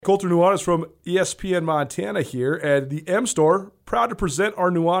Colter Nuanez from ESPN Montana here, and the M Store, proud to present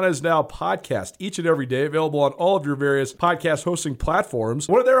our Nuanez Now podcast each and every day, available on all of your various podcast hosting platforms.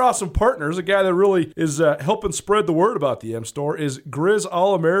 One of their awesome partners, a guy that really is helping spread the word about the M Store, is Grizz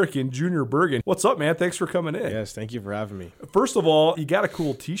All-American Junior Bergen. What's up, man? Thanks for coming in. Yes, thank you for having me. First of all, you got a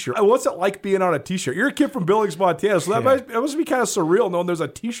cool t-shirt. What's it like being on a t-shirt? You're a kid from Billings, Montana, so that must be kind of surreal knowing there's a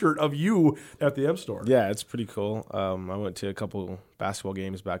t-shirt of you at the M Store. Yeah, it's pretty cool. I went to a couple basketball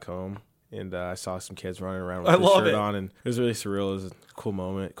games back home, and I saw some kids running around with the shirt on, and it was really surreal. It was a cool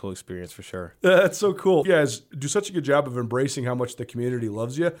moment, cool experience for sure. That's so cool. You guys do such a good job of embracing how much the community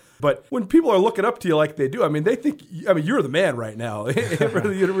loves you. But when people are looking up to you like they do, they think, you're the man right now for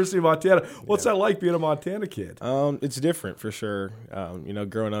the University of Montana. What's that like being a Montana kid? It's different for sure.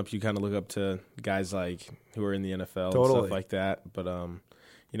 Growing up, you kind of look up to guys like who are in the NFL and stuff like that. But,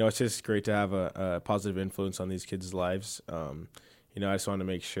 it's just great to have a positive influence on these kids' lives. I just want to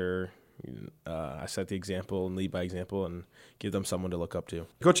make sure I set the example and lead by example and give them someone to look up to.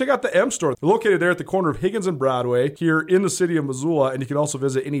 Go check out the M Store. They're located there at the corner of Higgins and Broadway here in the city of Missoula, and you can also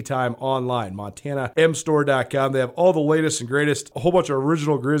visit anytime online, montanamstore.com. They have all the latest and greatest, a whole bunch of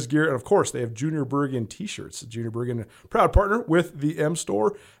original Grizz gear, and of course, they have Junior Bergen t-shirts. Junior Bergen, proud partner with the M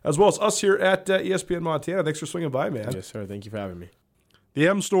Store, as well as us here at ESPN Montana. Thanks for swinging by, man. Yes, sir. Thank you for having me. The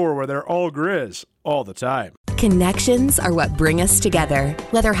M Store, where they're all Grizz all the time. Connections are what bring us together,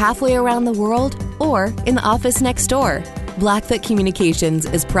 whether halfway around the world or in the office next door. Blackfoot Communications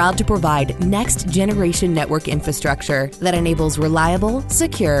is proud to provide next-generation network infrastructure that enables reliable,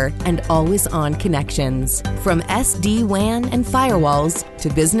 secure, and always-on connections. From SD-WAN and firewalls to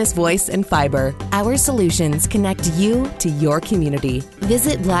business voice and fiber, our solutions connect you to your community.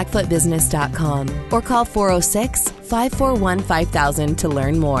 Visit blackfootbusiness.com or call 406-541-5000 to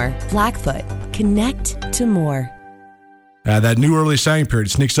learn more. Blackfoot. Connect to more. That new early signing period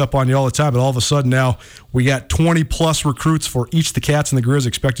sneaks up on you all the time, but all of a sudden now we got 20-plus recruits for each the Cats and the Grizz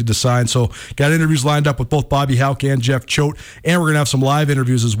expected to sign. So got interviews lined up with both Bobby Hauck and Jeff Choate, and we're going to have some live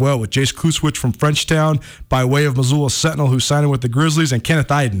interviews as well with Jace Kluswich from Frenchtown by way of Missoula Sentinel, who's signing with the Grizzlies, and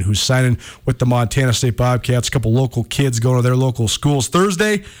Kenneth Iden, who's signing with the Montana State Bobcats. A couple local kids going to their local schools.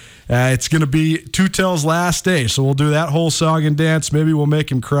 Thursday, it's going to be Tutel's last day, so we'll do that whole song and dance. Maybe we'll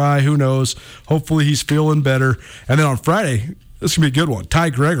make him cry. Who knows? Hopefully he's feeling better. And then on Friday, this is going to be a good one.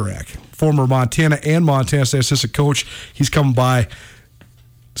 Ty Gregorak, former Montana and Montana State assistant coach. He's coming by,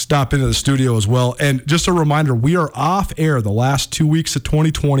 stop into the studio as well. And just a reminder, we are off air the last 2 weeks of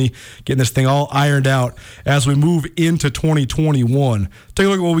 2020, getting this thing all ironed out as we move into 2021. Take a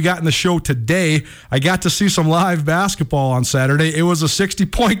look at what we got in the show today. I got to see some live basketball on Saturday. It was a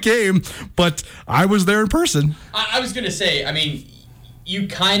 60-point game, but I was there in person. I was going to say, you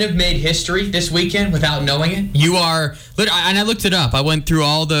kind of made history this weekend without knowing it. You are, and I looked it up. I went through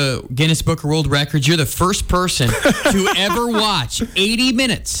all the Guinness Book of World Records. You're the first person to ever watch 80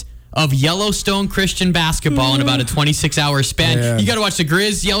 minutes of Yellowstone Christian basketball in about a 26-hour span. Man. You got to watch the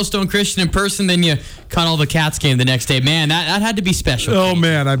Grizz, Yellowstone Christian in person, then you caught all the Cats game the next day. Man, that had to be special. Oh,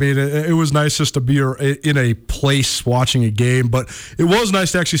 man. It was nice just to be in a place watching a game, but it was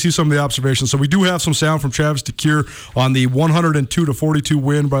nice to actually see some of the observations. So we do have some sound from Travis DeCure on the 102-42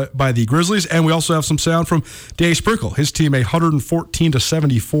 win by the Grizzlies, and we also have some sound from Danny Sprinkle, his team, a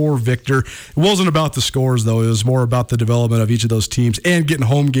 114-74 victor. It wasn't about the scores, though. It was more about the development of each of those teams and getting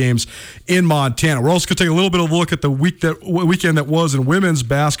home games in Montana. We're also going to take a little bit of a look at the weekend that was in women's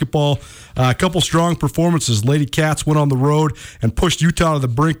basketball. A couple strong performances. Lady Cats went on the road and pushed Utah to the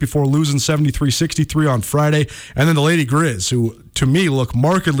brink before losing 73-63 on Friday. And then the Lady Grizz, who to me look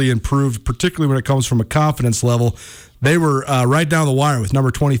markedly improved, particularly when it comes from a confidence level. They were right down the wire with number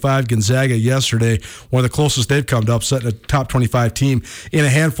 25 Gonzaga yesterday, one of the closest they've come to upsetting a top 25 team in a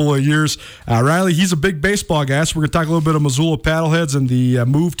handful of years. Riley, he's a big baseball guy, so we're going to talk a little bit of Missoula Paddleheads and the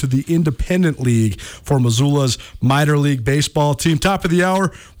move to the Independent League for Missoula's minor league baseball team. Top of the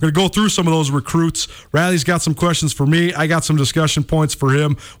hour, we're going to go through some of those recruits. Riley's got some questions for me. I got some discussion points for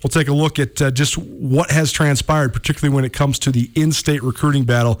him. We'll take a look at just what has transpired, particularly when it comes to the in-state recruiting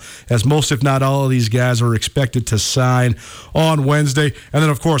battle, as most, if not all, of these guys are expected to sign on Wednesday. And then,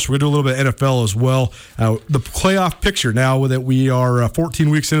 of course, we're going to do a little bit of NFL as well. The playoff picture now that we are 14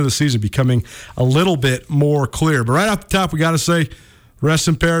 weeks into the season becoming a little bit more clear. But right off the top, we got to say, Rest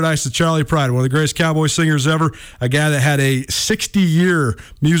in paradise to Charley Pride, one of the greatest cowboy singers ever, a guy that had a 60-year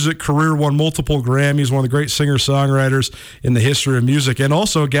music career, won multiple Grammys, one of the great singer-songwriters in the history of music, and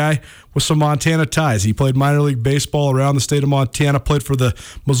also a guy with some Montana ties. He played minor league baseball around the state of Montana, played for the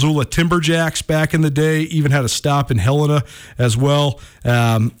Missoula Timberjacks back in the day, even had a stop in Helena as well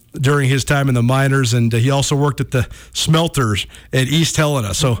during his time in the minors, and he also worked at the smelters at East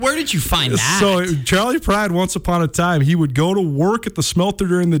Helena. So where did you find that? So Charley Pride, once upon a time, he would go to work at the smelter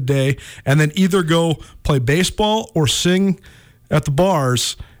during the day and then either go play baseball or sing at the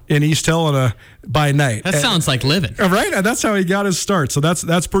bars in East Helena by night. That sounds like living. Right? And that's how he got his start. So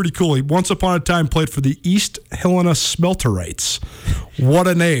that's pretty cool. He once upon a time played for the East Helena Smelterites. What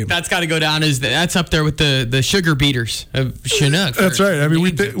a name. That's got to go down as that's up there with the sugar beaters of Chinook. That's right. I mean,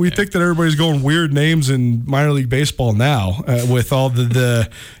 we think that everybody's going weird names in minor league baseball now with all the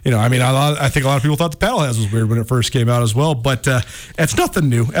I mean, I think a lot of people thought the Paddleheads was weird when it first came out as well, but it's nothing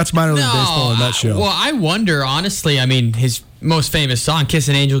new. That's minor league baseball in that show. Well, I wonder, honestly, I mean, his most famous song, Kiss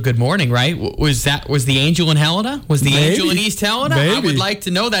an Angel Good Morning, right? Was the Angel in Helena? Was the Angel in East Helena? Maybe. I would like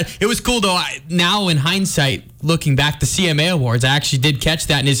to know that. It was cool, though. Now, in hindsight, looking back, the CMA Awards, I actually did catch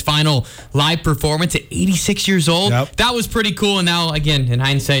that in his final live performance at 86 years old. Yep. That was pretty cool. And now, again, in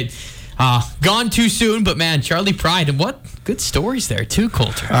hindsight, gone too soon. But, man, Charley Pride, and what good stories there, too,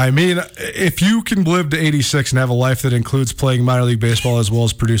 Coulter. I mean, if you can live to 86 and have a life that includes playing minor league baseball as well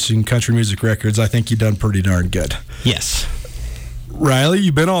as producing country music records, I think you've done pretty darn good. Yes. Riley,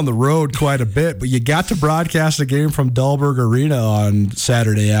 you've been on the road quite a bit, but you got to broadcast a game from Dahlberg Arena on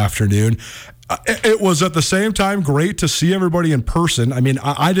Saturday afternoon. It was at the same time great to see everybody in person. I mean,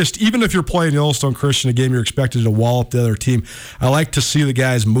 I just, even if you're playing Yellowstone Christian, a game you're expected to wallop the other team, I like to see the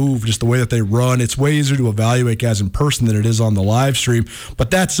guys move, just the way that they run. It's way easier to evaluate guys in person than it is on the live stream.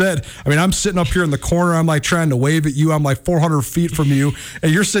 But that said, I mean, I'm sitting up here in the corner. I'm like trying to wave at you. I'm like 400 feet from you, and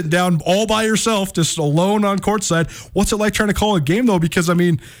you're sitting down all by yourself, just alone on courtside. What's it like trying to call a game, though? Because, I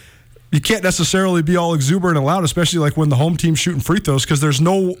mean, you can't necessarily be all exuberant and loud, especially like when the home team's shooting free throws, because there's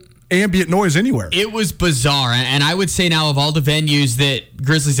no ambient noise anywhere. It was bizarre, and I would say now of all the venues that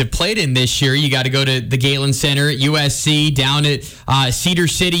Grizzlies have played in this year, you got to go to the Galen Center at USC, down at Cedar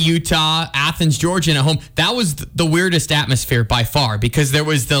City, Utah, Athens, Georgia, and at home. That was the weirdest atmosphere by far because there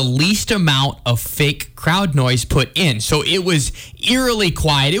was the least amount of fake crowd noise put in. So it was eerily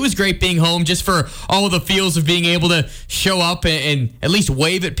quiet. It was great being home just for all of the feels of being able to show up and at least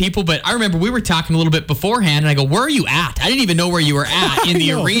wave at people. But I remember we were talking a little bit beforehand, and I go, where are you at? I didn't even know where you were at in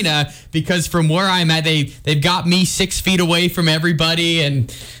the arena because from where I'm at, they've got me 6 feet away from everybody,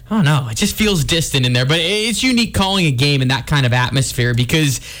 and I don't know, it just feels distant in there. But it's unique calling a game in that kind of atmosphere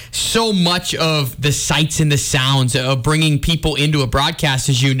because so much of the sights and the sounds of bringing people into a broadcast,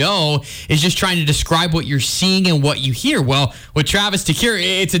 as you know, is just trying to describe what you're seeing and what you hear. Well, with Travis DeCuire,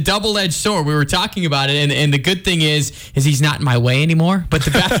 it's a double-edged sword. We were talking about it, and the good thing is he's not in my way anymore. But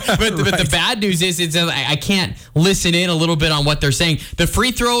the bad, but the bad news is I can't listen in a little bit on what they're saying. The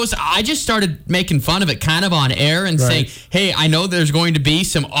free throws, I just started making fun of it kind of on air and saying, hey, I know there's going to be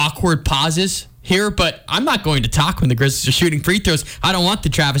some awkward pauses here, but I'm not going to talk when the Grizzlies are shooting free throws. I don't want the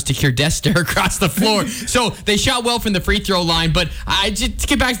Travis DeCuire death stare across the floor. So they shot well from the free throw line, but to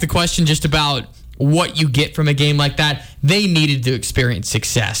get back to the question just about what you get from a game like that, they needed to experience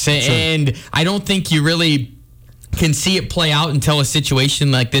success. Sure. And I don't think you really can see it play out until a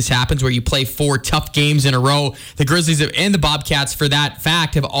situation like this happens where you play 4 tough games in a row. The Grizzlies and the Bobcats, for that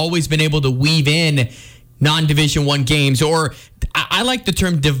fact, have always been able to weave in non-Division I games, or I like the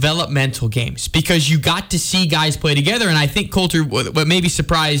term developmental games, because you got to see guys play together. And I think, Coulter, what maybe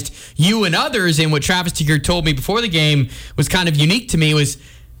surprised you and others, and what Travis DeCuire told me before the game was kind of unique to me, was,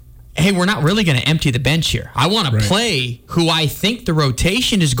 hey, we're not really going to empty the bench here. I want to play who I think the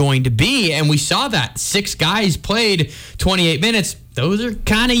rotation is going to be. And we saw that. 6 guys played 28 minutes. Those are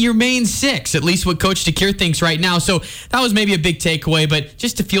kind of your main 6, at least what Coach DeCuire thinks right now. So that was maybe a big takeaway, but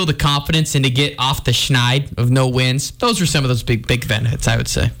just to feel the confidence and to get off the schneid of no wins, those were some of those big benefits, I would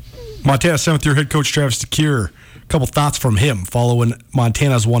say. Montana 7th-year head coach Travis DeCuire. A couple thoughts from him following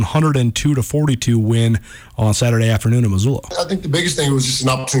Montana's 102-42 win on Saturday afternoon in Missoula. I think the biggest thing was just an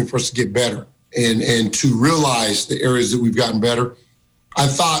opportunity for us to get better and to realize the areas that we've gotten better. I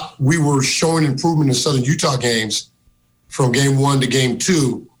thought we were showing improvement in Southern Utah games from game 1 to game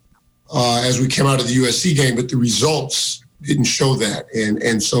 2 as we came out of the USC game, but the results didn't show that.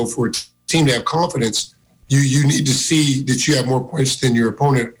 And so for a team to have confidence, you need to see that you have more points than your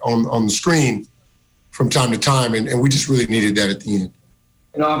opponent on the screen from time to time, and we just really needed that at the end.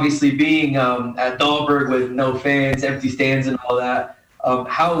 And obviously being at Dahlberg with no fans, empty stands and all that,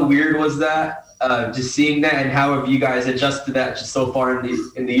 How weird was that? Just seeing that, and how have you guys adjusted to that just so far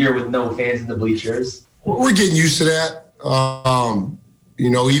in the year with no fans in the bleachers? We're getting used to that.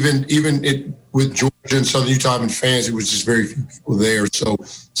 Even with Georgia and Southern Utah having fans, it was just very few people there. So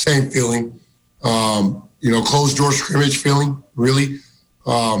same feeling. Closed door scrimmage feeling, really.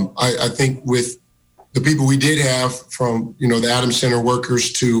 I think with the people we did have, from the Adams Center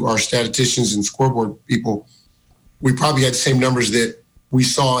workers to our statisticians and scoreboard people, we probably had the same numbers that we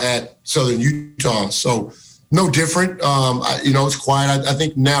saw at Southern Utah. So no different. It's quiet. I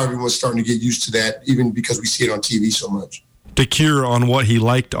think now everyone's starting to get used to that, even because we see it on TV so much. DeCuire on what he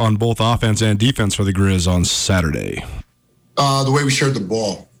liked on both offense and defense for the Grizz on Saturday. The way we shared the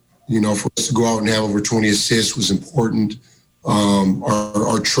ball. For us to go out and have over 20 assists was important.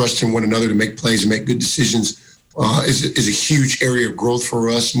 Our trust in one another to make plays and make good decisions is a huge area of growth for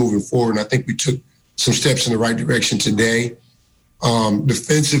us moving forward. And I think we took some steps in the right direction today.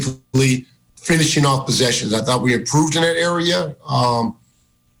 Defensively, finishing off possessions, I thought we improved in that area.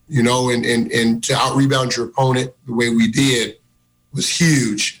 And to out-rebound your opponent the way we did was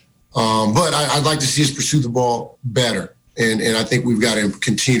huge. But I'd like to see us pursue the ball better. And I think we've got to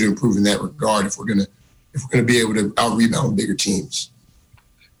continue to improve in that regard if we're going to be able to out-rebound bigger teams.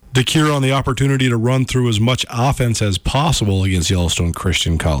 DeCuire on the opportunity to run through as much offense as possible against Yellowstone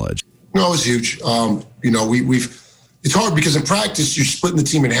Christian College. No, it was huge. It's hard because in practice you're splitting the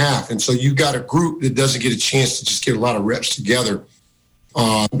team in half, and so you've got a group that doesn't get a chance to just get a lot of reps together.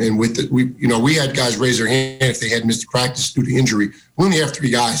 And we had guys raise their hand if they had missed practice due to injury. We only have 3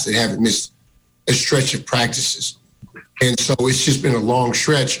 guys that haven't missed a stretch of practices. And so it's just been a long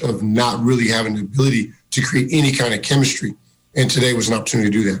stretch of not really having the ability to create any kind of chemistry. And today was an opportunity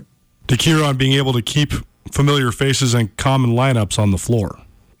to do that. DeCuire on being able to keep familiar faces and common lineups on the floor.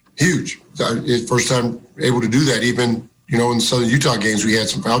 Huge. First time able to do that. Even, in the Southern Utah games, we had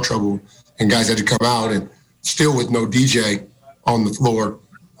some foul trouble and guys had to come out, and still with no DJ on the floor.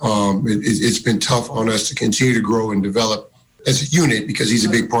 It's been tough on us to continue to grow and develop as a unit because he's a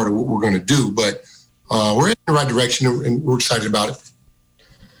big part of what we're going to do. But we're in the right direction, and we're excited about it.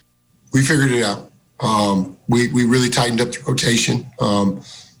 We figured it out. We really tightened up the rotation.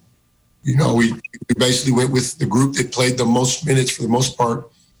 We basically went with the group that played the most minutes for the most part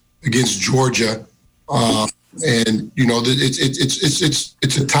against Georgia. It's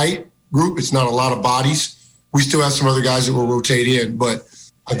a tight group. It's not a lot of bodies. We still have some other guys that will rotate in, but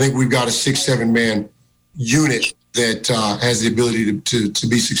I think we've got a 6-7 man unit that has the ability to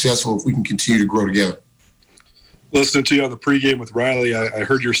be successful if we can continue to grow together. Listening to you on the pregame with Riley, I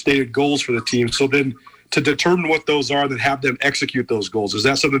heard your stated goals for the team. So then to determine what those are, then have them execute those goals. Is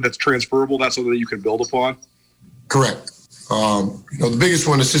that something that's transferable? That's something that you can build upon? Correct. The biggest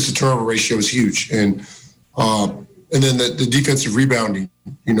one, assist-to-turnover ratio, is huge. And then the defensive rebounding.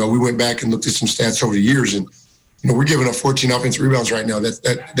 We went back and looked at some stats over the years, and we're giving up 14 offensive rebounds right now.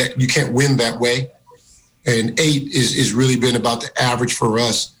 That you can't win that way. And 8 is really been about the average for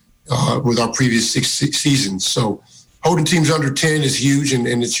us with our previous 6 seasons. So holding teams under 10 is huge, and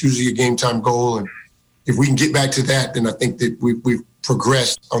it's usually a game-time goal. And if we can get back to that, then I think that we've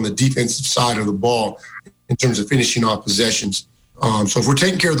progressed on the defensive side of the ball in terms of finishing off possessions. So if we're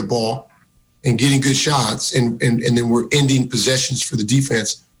taking care of the ball and getting good shots, and then we're ending possessions for the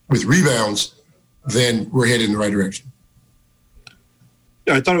defense with rebounds, then we're headed in the right direction.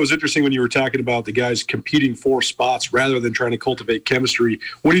 I thought it was interesting when you were talking about the guys competing for spots rather than trying to cultivate chemistry.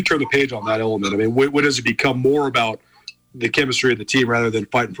 When do you turn the page on that element? I mean, when does it become more about the chemistry of the team rather than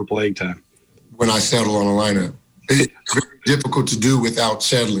fighting for playing time? When I settle on a lineup. It's very difficult to do without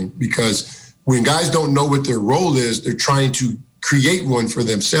settling, because when guys don't know what their role is, they're trying to create one for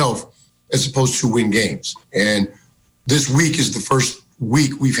themselves as opposed to win games. And this week is the first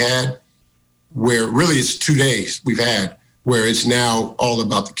week we've had where really it's 2 days we've had where it's now all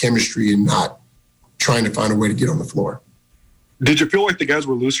about the chemistry and not trying to find a way to get on the floor. Did you feel like the guys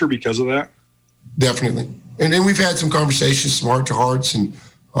were looser because of that? Definitely. And then we've had some conversations, some heart-to-hearts, and,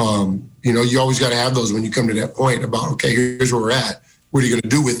 you always got to have those when you come to that point about, okay, here's where we're at. What are you going to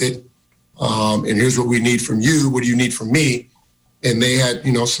do with it? And here's what we need from you. What do you need from me? And they had,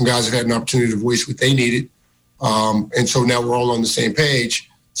 some guys have had an opportunity to voice what they needed. And so now we're all on the same page.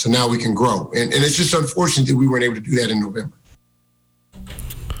 So now we can grow. And it's just unfortunate that we weren't able to do that in November.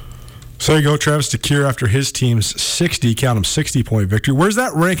 So there you go, Travis DeCuire after his team's 60-point victory. Where's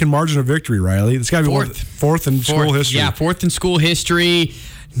that rank in margin of victory, Riley? It's got to be fourth in school history. Yeah, fourth in school history.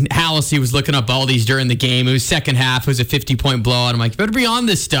 Hallisey was looking up all these during the game. It was second half. It was a 50-point blowout. I'm like, you better be on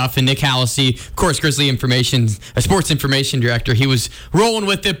this stuff. And Nick Hallisey, of course, Grizzly sports information director, he was rolling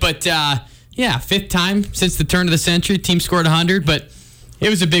with it. But, fifth time since the turn of the century, team scored 100. But It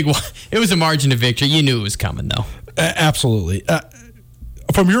was a big one. It was a margin of victory. You knew it was coming, though. Absolutely.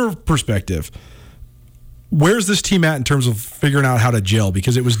 From your perspective, where's this team at in terms of figuring out how to gel?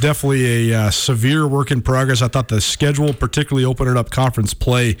 Because it was definitely a severe work in progress. I thought the schedule, particularly opening up conference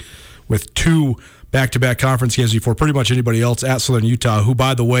play with 2 back-to-back conference games before pretty much anybody else at Southern Utah, who,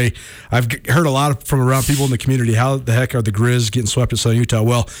 by the way, I've heard a lot from around people in the community, how the heck are the Grizz getting swept at Southern Utah?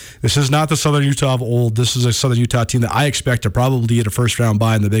 Well, this is not the Southern Utah of old. This is a Southern Utah team that I expect to probably get a first-round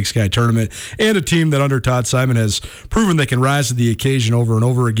bye in the Big Sky tournament, and a team that under Todd Simon has proven they can rise to the occasion over and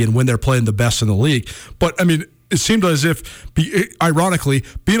over again when they're playing the best in the league. But, I mean, it seemed as if, ironically,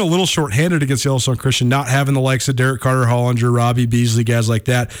 being a little shorthanded against Yellowstone Christian, not having the likes of Derek Carter, Hollinger, Robbie Beasley, guys like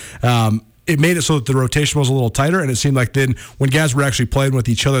that, it made it so that the rotation was a little tighter, and it seemed like then when guys were actually playing with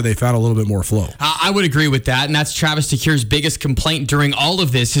each other, they found a little bit more flow. I would agree with that, and that's Travis DeCuire's biggest complaint during all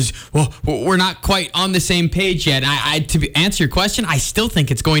of this is, well, we're not quite on the same page yet. To answer your question, I still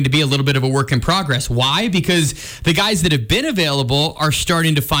think it's going to be a little bit of a work in progress. Why? Because the guys that have been available are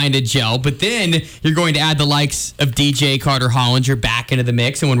starting to find a gel, but then you're going to add the likes of DJ Carter Hollinger back into the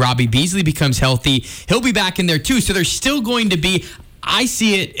mix, and when Robbie Beasley becomes healthy, he'll be back in there too. So there's still going to be, I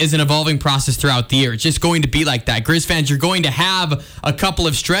see it as an evolving process throughout the year. It's just going to be like that. Grizz fans, you're going to have a couple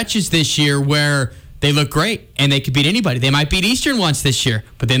of stretches this year where they look great and they could beat anybody. They might beat Eastern once this year,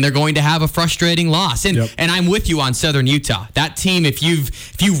 but then they're going to have a frustrating loss. And I'm with you on Southern Utah. That team, if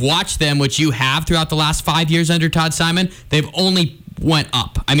you've watched them, which you have throughout the last 5 years under Todd Simon, they've only went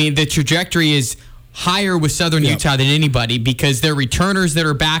up. I mean, the trajectory is higher with Southern Utah than anybody because their returners that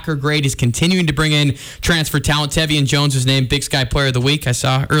are back are great. Is continuing to bring in transfer talent. Tevian Jones was named Big Sky Player of the Week. I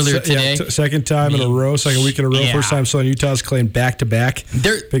saw earlier today. Second time in a row, second week in a row. First time Southern Utah's claimed back-to-back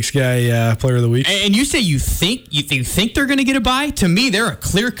Big Sky Player of the Week. And you say you think they're going to get a bye? To me, they're a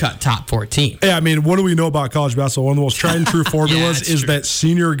clear-cut top 4 team. Yeah, I mean, what do we know about college basketball? One of the most tried and true formulas is that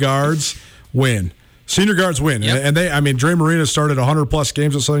senior guards win. Senior guards win. And they, I mean, Dre Marina started 100-plus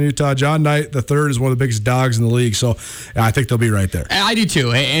games at Southern Utah. John Knight, the third, is one of the biggest dogs in the league. So I think they'll be right there. I do,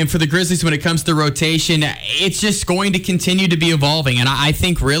 too. And for the Grizzlies, when it comes to rotation, it's just going to continue to be evolving. And I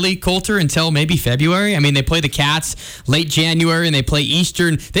think, really, Coulter, until maybe February. I mean, they play the Cats late January, and they play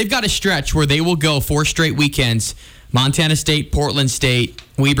Eastern. They've got a stretch where they will go 4 straight weekends. Montana State, Portland State,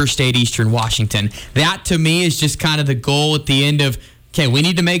 Weber State, Eastern, Washington. That, to me, is just kind of the goal at the end of, okay, we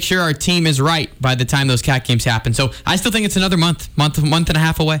need to make sure our team is right by the time those Cat games happen. So I still think it's another month and a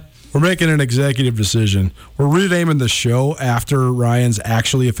half away. We're making an executive decision. We're renaming the show after Ryan's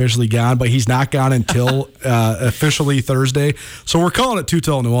actually officially gone, but he's not gone until officially Thursday. So we're calling it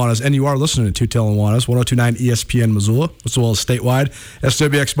Tutel Nuanez, and you are listening to Tutel Nuanez, 102.9 ESPN Missoula, as well as statewide,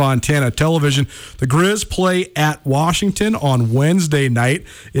 SWX Montana Television. The Grizz play at Washington on Wednesday night.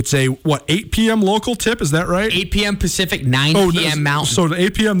 It's a, 8 p.m. local tip? Is that right? 8 p.m. Pacific, 9 p.m. Mountain. So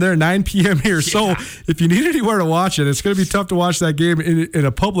 8 p.m. there, 9 p.m. here. Yeah. So if you need anywhere to watch it, it's going to be tough to watch that game in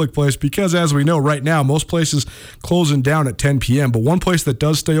a public place because, as we know right now, most places closing down at 10 p.m. But one place that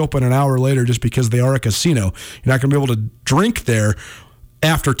does stay open an hour later just because they are a casino, you're not going to be able to drink there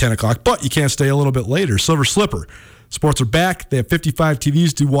after 10 o'clock, but you can't stay a little bit later. Silver Slipper. Sports are back. They have 55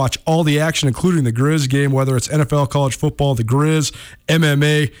 TVs to watch all the action, including the Grizz game, whether it's NFL, college football, the Grizz,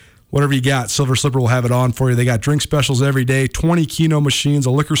 MMA, whatever you got. Silver Slipper will have it on for you. They got drink specials every day, 20 Keno machines,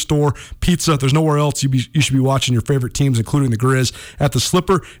 a liquor store, pizza. There's nowhere else you should be watching your favorite teams, including the Grizz. At the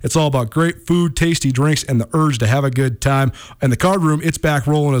Slipper, it's all about great food, tasty drinks, and the urge to have a good time. And the Card Room, it's back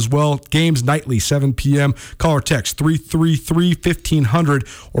rolling as well. Games nightly, 7 p.m. Call or text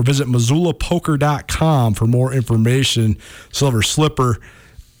 333-1500 or visit MissoulaPoker.com for more information. Silver Slipper.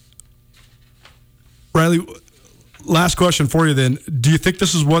 Riley, last question for you then. Do you think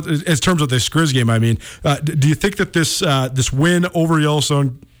this is what, in terms of this Grizz game, I mean, do you think that this win over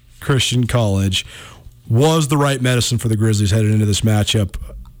Yellowstone Christian College was the right medicine for the Grizzlies headed into this matchup?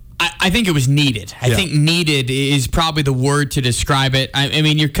 I think it was needed. I think needed is probably the word to describe it. I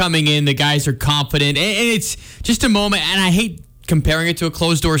mean, you're coming in, the guys are confident, and it's just a moment, and I hate comparing it to a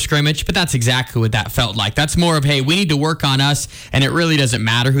closed-door scrimmage, but that's exactly what that felt like. That's more of, hey, we need to work on us, and it really doesn't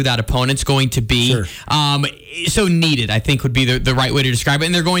matter who that opponent's going to be. Sure. So needed, I think, would be the right way to describe it.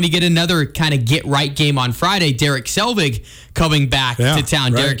 And they're going to get another kind of get-right game on Friday. Derek Selvig coming back to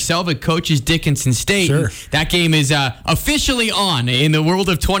town. Right. Derek Selvig coaches Dickinson State. Sure. That game is officially on in the world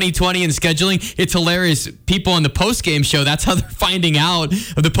of 2020 and scheduling. It's hilarious. People on the post-game show, that's how they're finding out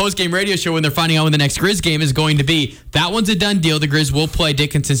of the post-game radio show when they're finding out when the next Grizz game is going to be. That one's a done deal. The Grizz will play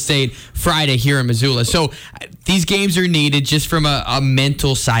Dickinson State Friday here in Missoula. So these games are needed just from a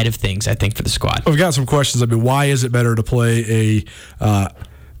mental side of things, I think, for the squad. We've got some questions. I mean, why is it better to play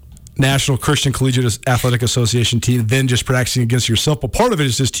National Christian Collegiate Athletic Association team than just practicing against yourself. But part of it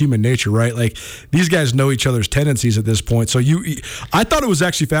is just human nature, right? Like, these guys know each other's tendencies at this point. So I thought it was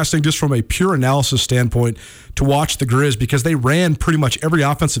actually fascinating just from a pure analysis standpoint to watch the Grizz, because they ran pretty much every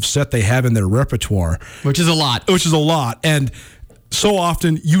offensive set they have in their repertoire. Which is a lot. And so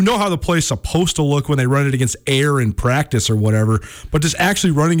often, you know how the play's supposed to look when they run it against air in practice or whatever, but just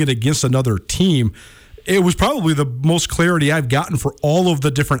actually running it against another team, it was probably the most clarity I've gotten for all of the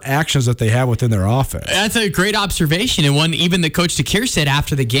different actions that they have within their offense. That's a great observation. And one, even the coach DeCuire said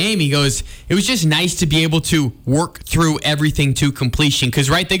after the game, he goes, it was just nice to be able to work through everything to completion. Because,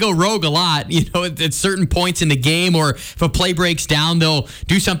 right, they go rogue a lot, at certain points in the game, or if a play breaks down, they'll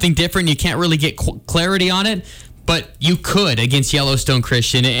do something different. You can't really get clarity on it. But you could against Yellowstone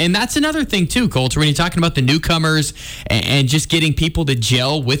Christian. And that's another thing, too, Colter, when you're talking about the newcomers and just getting people to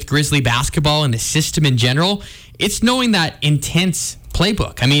gel with Grizzly basketball and the system in general. It's knowing that intense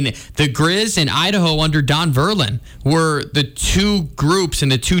playbook. I mean, the Grizz and Idaho under Don Verlin were the two groups and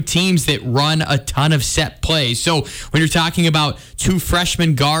the two teams that run a ton of set plays. So when you're talking about two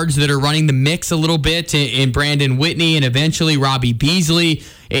freshman guards that are running the mix a little bit in Brandon Whitney and eventually Robbie Beasley,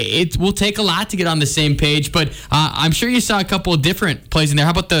 it will take a lot to get on the same page, but I'm sure you saw a couple of different plays in there.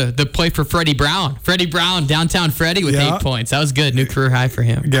 How about the play for Freddie Brown? Freddie Brown, downtown Freddie with 8 points. That was good. New career high for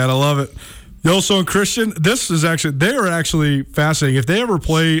him. Gotta love it. Yellowstone Christian, they are actually fascinating. If they ever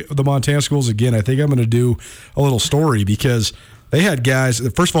play the Montana schools again, I think I'm going to do a little story, because they had guys.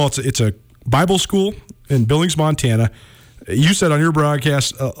 First of all, it's a Bible school in Billings, Montana. You said on your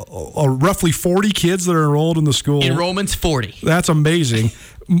broadcast, roughly 40 kids that are enrolled in the school. Enrollment's 40. That's amazing.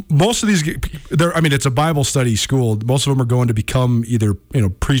 Most of these, it's a Bible study school. Most of them are going to become either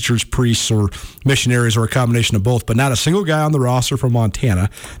preachers, priests, or missionaries, or a combination of both. But not a single guy on the roster from Montana.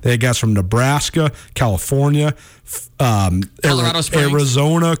 They had guys from Nebraska, California,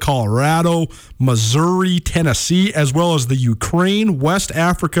 Arizona, Colorado, Missouri, Tennessee, as well as the Ukraine, West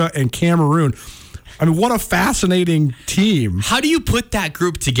Africa, and Cameroon. I mean, what a fascinating team. How do you put that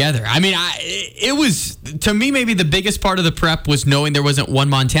group together? I mean, it was, to me, maybe the biggest part of the prep was knowing there wasn't one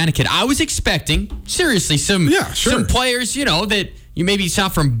Montana kid. I was expecting, seriously, some players, that you maybe saw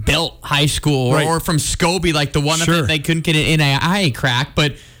from Belt High School or from Scobie, like the one that they couldn't get an NAIA crack,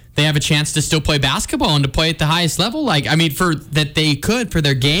 but they have a chance to still play basketball and to play at the highest level, for they could for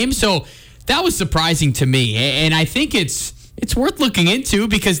their game. So that was surprising to me. And I think it's worth looking into,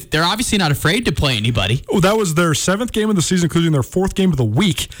 because they're obviously not afraid to play anybody. Oh, that was their 7th game of the season, including their 4th game of the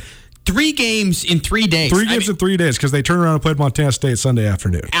week. 3 games in 3 days. 3 games in 3 days, because they turned around and played Montana State Sunday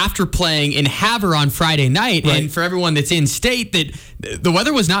afternoon. After playing in Havre on Friday night, and for everyone that's in state, that the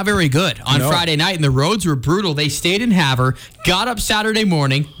weather was not very good on Friday night, and the roads were brutal. They stayed in Havre, got up Saturday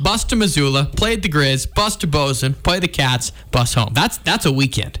morning, bus to Missoula, played the Grizz, bus to Bozeman, play the Cats, bus home. That's a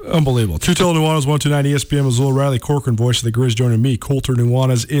weekend. Unbelievable. Tutel Nuanez, 129 ESPN, Missoula, Riley Corcoran, voice of the Grizz, joining me, Colter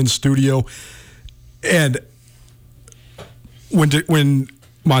Nuanez, in studio. And when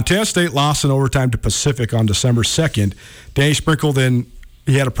Montana State lost in overtime to Pacific on December 2nd, Danny Sprinkle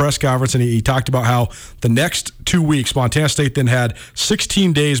he had a press conference, and he talked about how the next 2 weeks, Montana State then had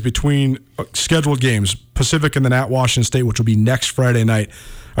 16 days between scheduled games, Pacific and then at Washington State, which will be next Friday night.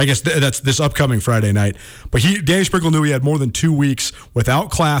 I guess that's this upcoming Friday night. But Danny Sprinkle knew he had more than 2 weeks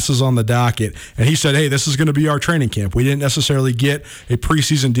without classes on the docket. And he said, hey, this is going to be our training camp. We didn't necessarily get a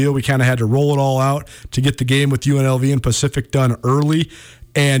preseason deal. We kind of had to roll it all out to get the game with UNLV and Pacific done early.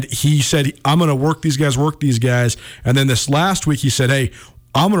 And he said, I'm going to work these guys. And then this last week, he said, hey,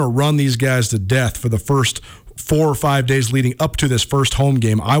 I'm going to run these guys to death for the first 4 or 5 days leading up to this first home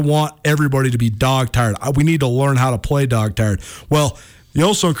game. I want everybody to be dog-tired. We need to learn how to play dog-tired. Well, the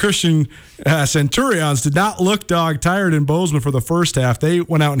Yellowstone Christian Centurions did not look dog-tired in Bozeman for the first half. They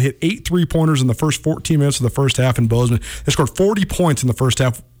went out and hit 8 3-pointers in the first 14 minutes of the first half in Bozeman. They scored 40 points in the first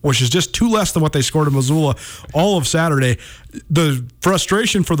half, which is just 2 less than what they scored in Missoula all of Saturday. The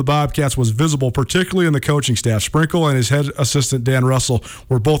frustration for the Bobcats was visible, particularly in the coaching staff. Sprinkle and his head assistant, Dan Russell,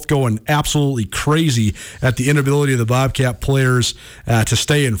 were both going absolutely crazy at the inability of the Bobcat players to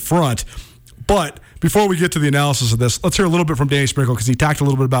stay in front. But before we get to the analysis of this, let's hear a little bit from Danny Sprinkle, because he talked a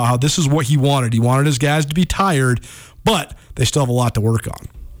little bit about how this is what he wanted. He wanted his guys to be tired, but they still have a lot to work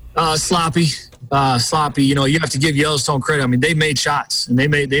on. Sloppy. You have to give Yellowstone credit. I mean, they made shots, and they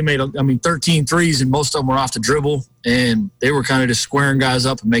made 13 threes, and most of them were off the dribble, and they were kind of just squaring guys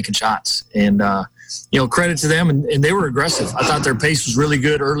up and making shots. And, credit to them, and they were aggressive. I thought their pace was really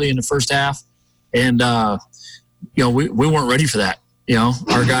good early in the first half, and, we weren't ready for that.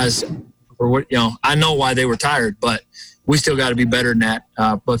 Our guys – I know why they were tired, but we still got to be better than that.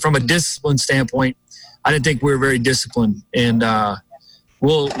 But from a discipline standpoint, I didn't think we were very disciplined. And,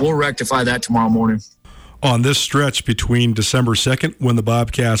 we'll rectify that tomorrow morning. On this stretch between December 2nd, when the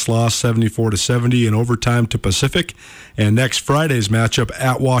Bobcats lost 74-70 in overtime to Pacific, and next Friday's matchup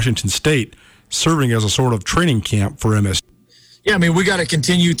at Washington State, serving as a sort of training camp for MSU. Yeah, I mean, we got to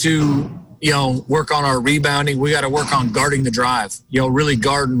continue to, work on our rebounding. We got to work on guarding the drive, really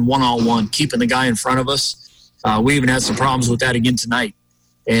guarding one-on-one, keeping the guy in front of us. We even had some problems with that again tonight.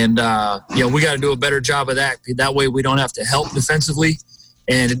 And, we got to do a better job of that. That way we don't have to help defensively,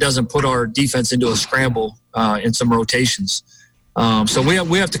 and it doesn't put our defense into a scramble in some rotations. So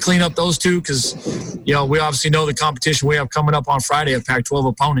we have to clean up those two because, we obviously know the competition we have coming up on Friday, a Pac-12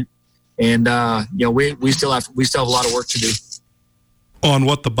 opponent. And, we still have a lot of work to do. On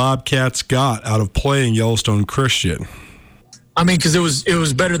what the Bobcats got out of playing Yellowstone Christian. I mean, because it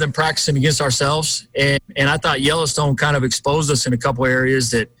was better than practicing against ourselves. And I thought Yellowstone kind of exposed us in a couple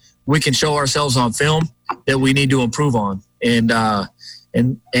areas that we can show ourselves on film that we need to improve on. And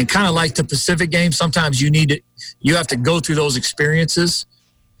kind of like the Pacific game, sometimes you have to go through those experiences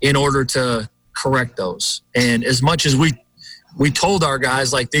in order to correct those. And as much as we told our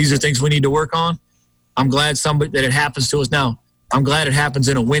guys, like, these are things we need to work on, I'm glad that it happens to us now. I'm glad it happens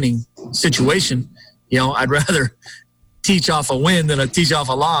in a winning situation. I'd rather teach off a win than teach off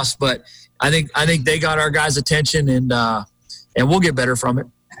a loss. But I think they got our guys' attention, and we'll get better from it.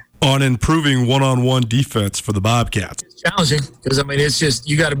 On improving one-on-one defense for the Bobcats. It's challenging because, it's just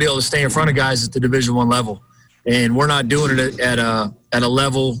you got to be able to stay in front of guys at the Division I level. And we're not doing it at a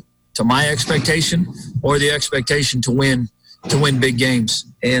level to my expectation or the expectation to win big games.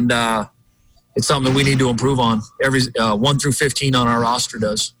 And it's something that we need to improve on. Every 1 through 15 on our roster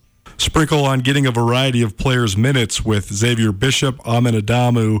does. Sprinkle on getting a variety of players' minutes with Xavier Bishop, Amin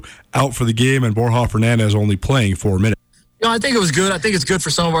Adamu out for the game, and Borja Fernandez only playing 4 minutes. I think it was good. I think it's good for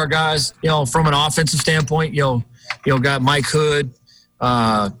some of our guys, from an offensive standpoint. Got Mike Hood.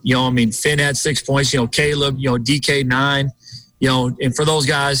 Finn had 6 points. Caleb, DK 9. And for those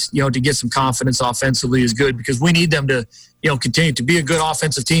guys, to get some confidence offensively is good because we need them to, continue to be a good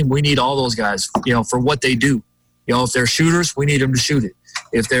offensive team. We need all those guys, for what they do. If they're shooters, we need them to shoot it.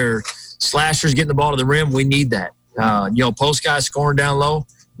 If they're slashers getting the ball to the rim, we need that. Post guys scoring down low,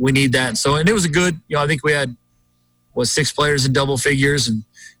 we need that. And it was a good, I think we had, 6 players in double figures and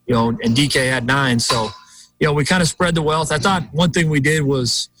DK had 9. So, we kind of spread the wealth. I thought one thing we did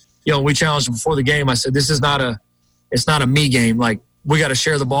was, we challenged them before the game. I said, it's not a me game. Like, we got to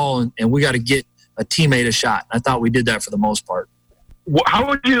share the ball and we got to get a teammate a shot. I thought we did that for the most part. How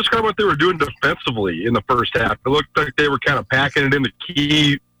would you describe what they were doing defensively in the first half? It looked like they were kind of packing it in the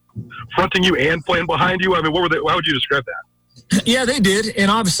key, fronting you and playing behind you. I mean, how would you describe that? Yeah, they did. And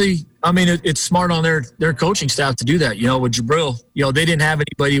obviously, it's smart on their coaching staff to do that. With Jabril, they didn't have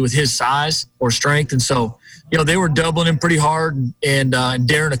anybody with his size or strength. And so, they were doubling him pretty hard and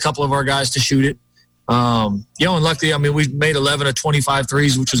daring a couple of our guys to shoot it. And luckily, we made 11 of 25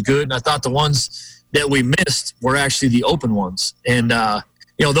 threes, which was good. And I thought the ones that we missed were actually the open ones. And,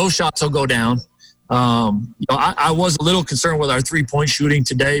 those shots will go down. I was a little concerned with our 3-point shooting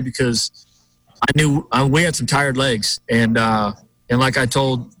today because I knew we had some tired legs. And like I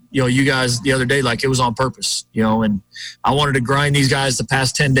told, you guys the other day, like, it was on purpose, and I wanted to grind these guys the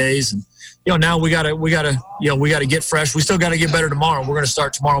past 10 days. And, now we gotta get fresh. We still got to get better tomorrow. We're going to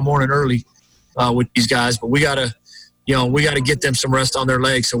start tomorrow morning early with these guys, but we got to get them some rest on their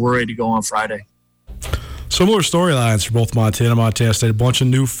legs so we're ready to go on Friday. Similar storylines for both Montana State. A bunch of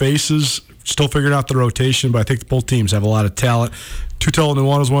new faces, still figuring out the rotation, but I think both teams have a lot of talent. Tutela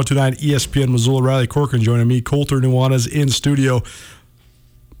Nuanez, 129 ESPN Missoula. Riley Corcoran joining me, Colter Nuanez in studio.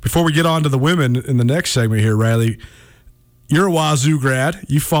 Before we get on to the women in the next segment here, Riley, you're a Wazoo grad.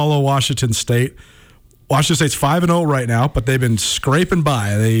 You follow Washington State. Washington State's 5-0 right now, but they've been scraping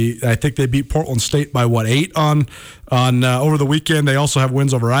by. I think they beat Portland State by 8 on over the weekend. They also have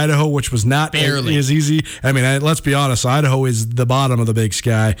wins over Idaho, which was not as easy. Let's be honest, Idaho is the bottom of the Big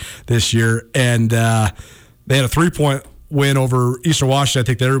Sky this year, and they had a 3-point win over Eastern Washington. I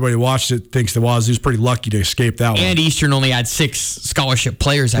think that everybody watched it thinks the Wazoo's pretty lucky to escape that one. And Eastern only had 6 scholarship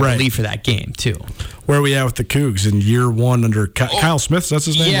players, I believe, for that game too. Where are we at with the Cougs in year 1 under Kyle Smith? That's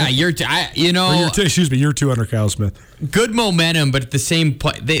his name. Yeah, right? year 2 under Kyle Smith. Good momentum, but at the same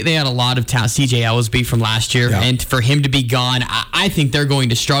point, they had a lot of talent. CJ Ellsby from last year, and for him to be gone, I think they're going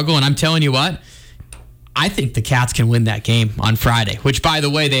to struggle. And I'm telling you what, I think the Cats can win that game on Friday, which, by the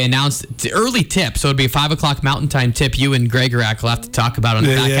way, they announced the early tip. So it'll be a 5 o'clock Mountain Time tip. You and Gregorak will have to talk about on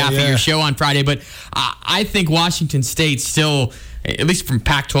the back half of your show on Friday. But I think Washington State still, at least from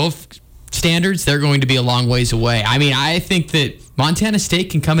Pac-12 standards, they're going to be a long ways away. I mean, I think that Montana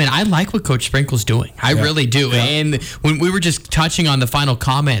State can come in. I like what Coach Sprinkle's doing. I really do. Yeah. And when we were just touching on the final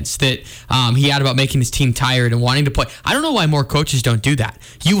comments that he had about making his team tired and wanting to play, I don't know why more coaches don't do that.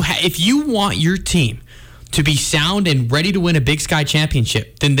 If you want your team to be sound and ready to win a Big Sky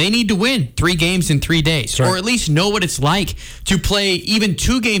championship, then they need to win 3 games in 3 days, or at least know what it's like to play even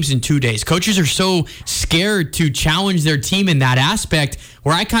 2 games in 2 days. Coaches are so scared to challenge their team in that aspect,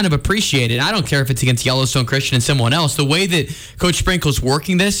 where I kind of appreciate it. I don't care if it's against Yellowstone Christian and someone else. The way that Coach Sprinkle's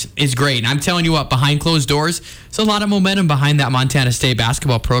working this is great. And I'm telling you what, behind closed doors, there's a lot of momentum behind that Montana State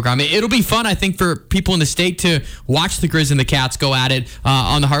basketball program. It'll be fun, I think, for people in the state to watch the Grizz and the Cats go at it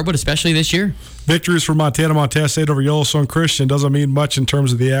on the hardwood, especially this year. Victories for Montana State over Yellowstone Christian doesn't mean much in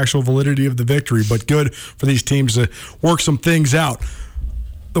terms of the actual validity of the victory, but good for these teams to work some things out.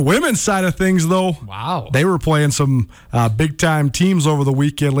 The women's side of things, though, they were playing some big-time teams over the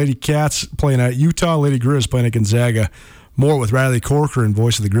weekend. Lady Cats playing at Utah, Lady Grizz playing at Gonzaga. More with Riley Corcoran,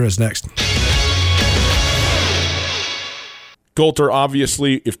 voice of the Grizz, next. Colter,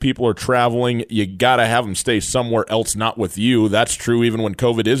 obviously, if people are traveling, you got to have them stay somewhere else, not with you. That's true even when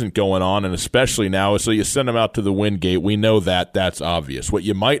COVID isn't going on, and especially now. So you send them out to the Wingate. We know that. That's obvious. What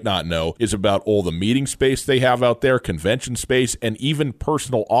you might not know is about all the meeting space they have out there, convention space, and even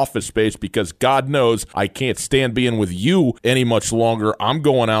personal office space, because God knows I can't stand being with you any much longer. I'm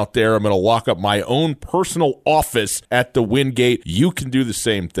going out there. I'm going to lock up my own personal office at the Wingate. You can do the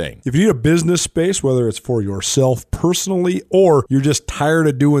same thing. If you need a business space, whether it's for yourself personally or you're just tired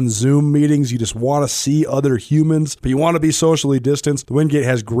of doing Zoom meetings, you just want to see other humans, but you want to be socially distanced, the Wingate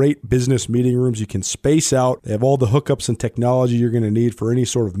has great business meeting rooms. You can space out. They have all the hookups and technology you're going to need for any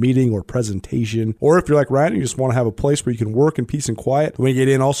sort of meeting or presentation. Or if you're like Ryan, you just want to have a place where you can work in peace and quiet, the Wingate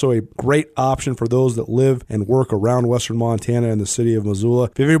Inn also a great option for those that live and work around Western Montana and the city of Missoula.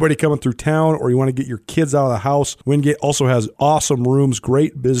 If you have anybody coming through town or you want to get your kids out of the house, Wingate also has awesome rooms,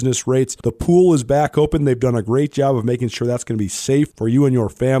 great business rates. The pool is back open. They've done a great job of making sure that's going to be safe for you and your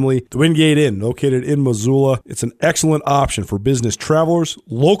family. The Wingate Inn, located in Missoula, it's an excellent option for business travelers,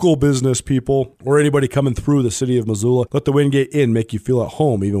 local business people, or anybody coming through the city of Missoula. Let the Wingate Inn make you feel at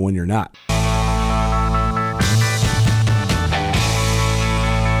home even when you're not.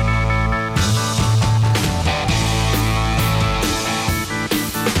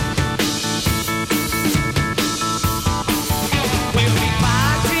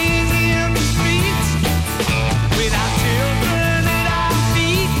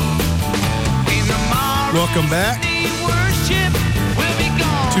 Welcome back.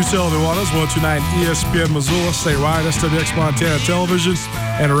 271's 1029 ESPN Missoula, St. Ryan, SWX Montana Television,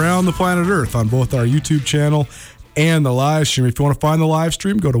 and around the planet Earth on both our YouTube channel and the live stream. If you want to find the live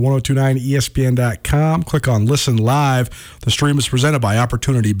stream, go to 1029ESPN.com, click on Listen Live. The stream is presented by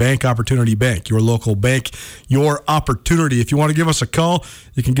Opportunity Bank, your local bank, your opportunity. If you want to give us a call,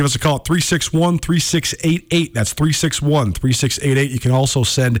 you can give us a call at 361-3688. That's 361-3688. You can also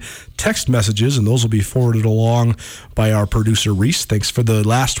send text messages, and those will be forwarded along by our producer, Reese. Thanks for the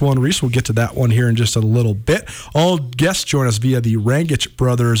last one, Reese. We'll get to that one here in just a little bit. All guests join us via the Rangich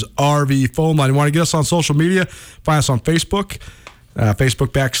Brothers RV phone line. You want to get us on social media? Find us on Facebook,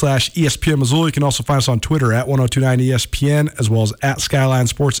 Facebook.com/ESPN Missoula. You can also find us on Twitter at 1029ESPN, as well as at Skyline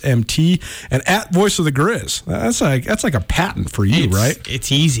Sports MT and at Voice of the Grizz. That's like a patent for you, right?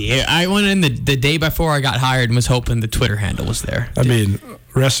 It's easy. I went in the day before I got hired and was hoping the Twitter handle was there. I mean,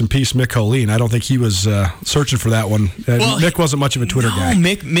 rest in peace, Mick Colleen. I don't think he was searching for that one. Mick wasn't much of a Twitter guy.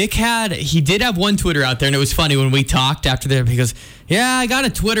 Mick did have one Twitter out there, and it was funny when we talked after there because, I got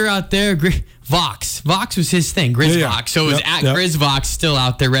a Twitter out there. Vox was his thing, GrizzVox. So it was at GrizzVox, still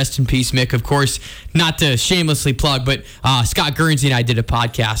out there. Rest in peace, Mick. Of course, not to shamelessly plug, but Scott Guernsey and I did a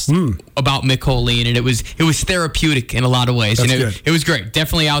podcast about Mick Colleen, and it was therapeutic in a lot of ways. That's and good. It was great.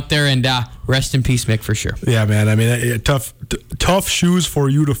 Definitely out there, and rest in peace, Mick, for sure. Yeah, man. I mean, tough shoes for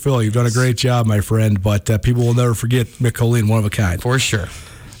you to fill. You've done a great job, my friend, but people will never forget Mick Colleen, one of a kind. For sure.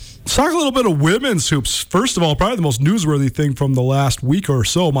 Let's talk a little bit of women's hoops. First of all, probably the most newsworthy thing from the last week or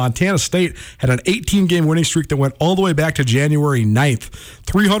so, Montana State had an 18-game winning streak that went all the way back to January 9th.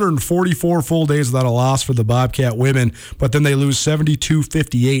 344 full days without a loss for the Bobcat women, but then they lose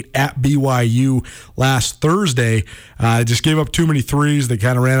 72-58 at BYU last Thursday. Just gave up too many threes. They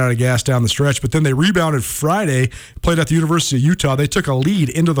kind of ran out of gas down the stretch, but then they rebounded Friday, played at the University of Utah. They took a lead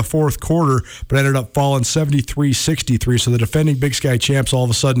into the fourth quarter, but ended up falling 73-63. So the defending Big Sky champs all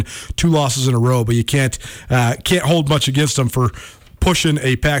of a sudden 2 losses in a row, but you can't hold much against them for pushing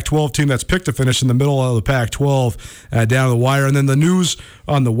a Pac-12 team that's picked to finish in the middle of the Pac-12 down the wire. And then the news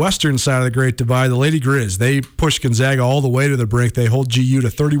on the western side of the Great Divide, the Lady Grizz, they push Gonzaga all the way to the brink. They hold GU to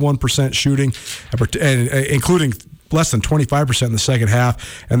 31% shooting, and including less than 25% in the second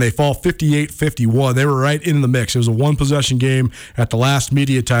half, and they fall 58-51. They were right in the mix. It was a one-possession game at the last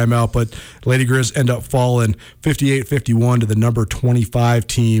media timeout, but Lady Grizz end up falling 58-51 to the number 25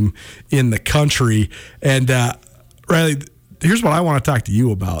 team in the country. And Riley, here's what I want to talk to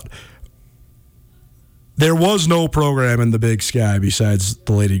you about. There was no program in the Big Sky besides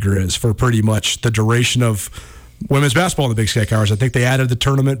the Lady Grizz for pretty much the duration of women's basketball in the Big Sky Conference. I think they added the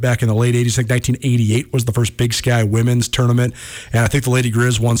tournament back in the late 80s. I think 1988 was the first Big Sky women's tournament. And I think the Lady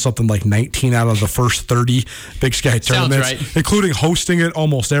Grizz won something like 19 out of the first 30 Big Sky tournaments, right, including hosting it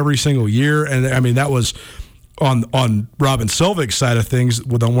almost every single year. And I mean, that was on Robin Selvig's side of things.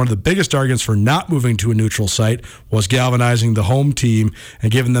 One of the biggest arguments for not moving to a neutral site was galvanizing the home team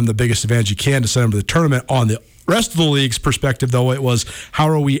and giving them the biggest advantage you can to send them to the tournament. On the rest of the league's perspective, though, it was, how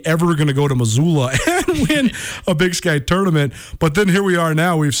are we ever going to go to Missoula and win a Big Sky tournament? But then here we are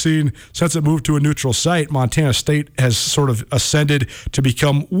now. We've seen, since it moved to a neutral site, Montana State has sort of ascended to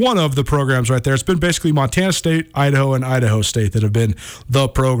become one of the programs right there. It's been basically Montana State, Idaho, and Idaho State that have been the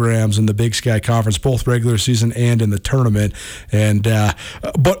programs in the Big Sky Conference, both regular season and in the tournament. And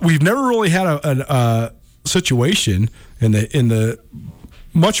but we've never really had a situation in the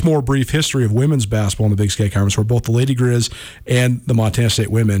much more brief history of women's basketball in the Big Sky Conference where both the Lady Grizz and the Montana State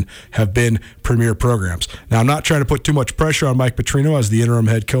women have been premier programs. Now, I'm not trying to put too much pressure on Mike Petrino as the interim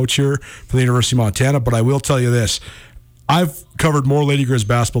head coach here for the University of Montana, but I will tell you this. I've covered more Lady Grizz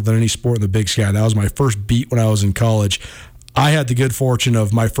basketball than any sport in the Big Sky. That was my first beat when I was in college. I had the good fortune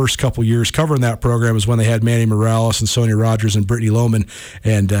of my first couple years covering that program is when they had Manny Morales and Sonia Rogers and Brittany Lohman,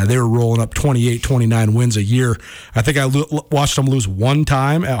 and they were rolling up 28, 29 wins a year. I think I watched them lose one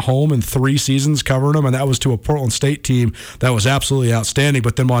time at home in 3 seasons covering them, and that was to a Portland State team that was absolutely outstanding.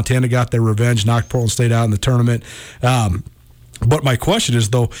 But then Montana got their revenge, knocked Portland State out in the tournament. But my question is,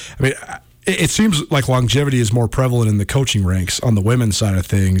 though, I mean, it seems like longevity is more prevalent in the coaching ranks on the women's side of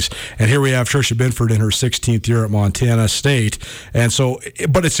things. And here we have Tricia Binford in her 16th year at Montana State. And so,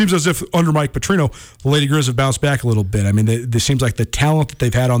 but it seems as if under Mike Petrino, the Lady Grizz have bounced back a little bit. I mean, it seems like the talent that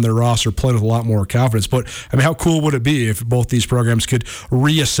they've had on their roster played with a lot more confidence. But, I mean, how cool would it be if both these programs could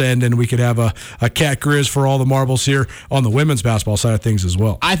reascend and we could have a Cat Grizz for all the marbles here on the women's basketball side of things as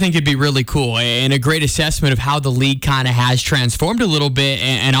well? I think it'd be really cool and a great assessment of how the league kind of has transformed a little bit.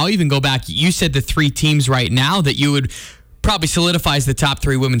 And I'll even go back. You said the 3 teams right now that you would probably solidify as the top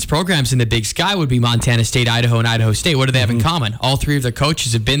 3 women's programs in the Big Sky would be Montana State, Idaho, and Idaho State. What do they have in common? All 3 of their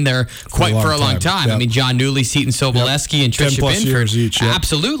coaches have been there for a long time. Yep. I mean, John Newley, Seton Sobolewski, and Tricia Binford. Each, yep.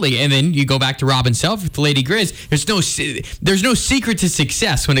 Absolutely. And then you go back to Robin Self with the Lady Grizz. There's no secret to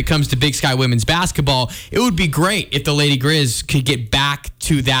success when it comes to Big Sky women's basketball. It would be great if the Lady Grizz could get back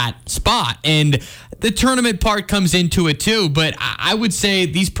to that spot. And the tournament part comes into it too, but I would say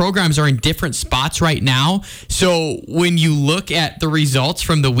these programs are in different spots right now. So when you look at the results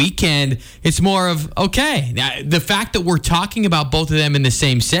from the weekend, it's more of, okay, the fact that we're talking about both of them in the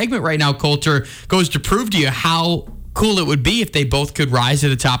same segment right now, Coulter, goes to prove to you how cool it would be if they both could rise to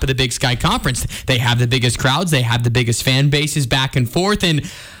the top of the Big Sky Conference. They have the biggest crowds, they have the biggest fan bases back and forth, and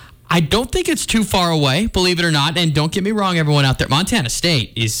I don't think it's too far away, believe it or not. And don't get me wrong, everyone out there, Montana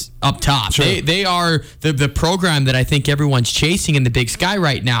State is up top. Sure. They are the program that I think everyone's chasing in the Big Sky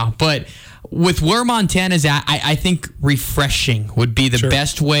right now. But with where Montana's at, I think refreshing would be the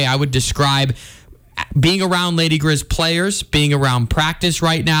best way I would describe being around Lady Grizz players, being around practice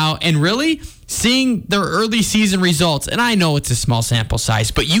right now, and really seeing their early season results. And I know it's a small sample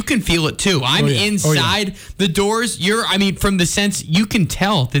size, but you can feel it too. I'm inside the doors. From the sense you can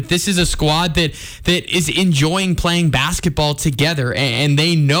tell that this is a squad that is enjoying playing basketball together, and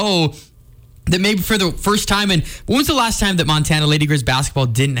they know that maybe for the first time. And when was the last time that Montana Lady Grizz basketball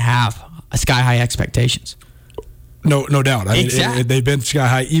didn't have a sky-high expectations? No doubt. I mean, they've been sky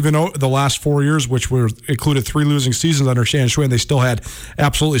high. Even the last 4 years, which included 3 losing seasons under Shannon Schwinn, they still had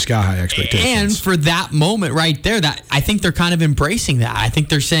absolutely sky high expectations. And for that moment right there, that I think they're kind of embracing that. I think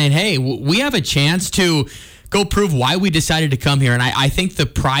they're saying, hey, we have a chance to go prove why we decided to come here. And I think the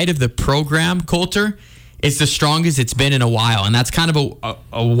pride of the program, Coulter, is the strongest it's been in a while. And that's kind of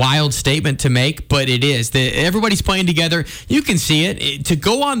a wild statement to make, but it is. Everybody's playing together. You can see it. To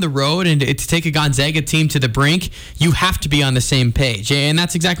go on the road and to take a Gonzaga team to the brink, you have to be on the same page. And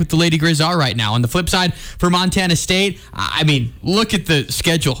that's exactly what the Lady Grizz are right now. On the flip side, for Montana State, I mean, look at the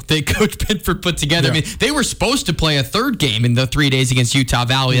schedule that Coach Binford put together. Yeah. I mean, they were supposed to play a 3rd game in the 3 days against Utah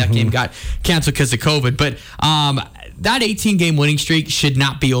Valley. That game got canceled because of COVID. But that 18-game winning streak should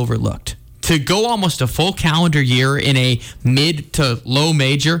not be overlooked. To go almost a full calendar year in a mid to low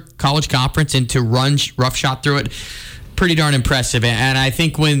major college conference and to run roughshod through it, pretty darn impressive. And I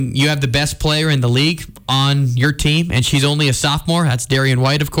think when you have the best player in the league on your team, and she's only a sophomore, that's Darian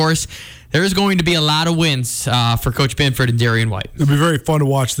White, of course, there is going to be a lot of wins for Coach Binford and Darian White. It'll be very fun to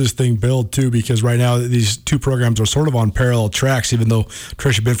watch this thing build, too, because right now these two programs are sort of on parallel tracks, even though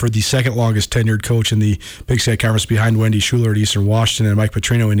Tricia Binford, the second longest tenured coach in the Big Sky Conference behind Wendy Schuler at Eastern Washington and Mike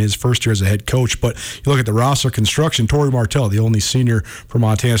Petrino in his first year as a head coach. But you look at the roster construction, Tori Martell, the only senior for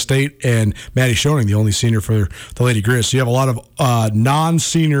Montana State, and Maddie Schoening, the only senior for the Lady Grizz. So you have a lot of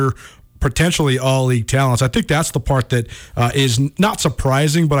non-senior potentially all-league talents. I think that's the part that is not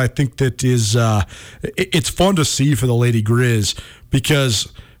surprising, but I think that is it's fun to see for the Lady Grizz,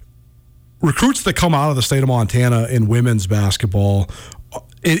 because recruits that come out of the state of Montana in women's basketball,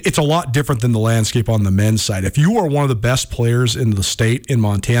 it's a lot different than the landscape on the men's side. If you are one of the best players in the state in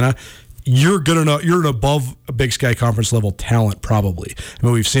Montana, you're good enough. You're an above a Big Sky Conference level talent, probably. I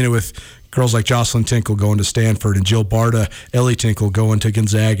mean, we've seen it with girls like Jocelyn Tinkle going to Stanford, and Jill Barta, Ellie Tinkle going to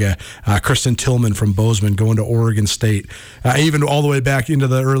Gonzaga, Kristen Tillman from Bozeman going to Oregon State, even all the way back into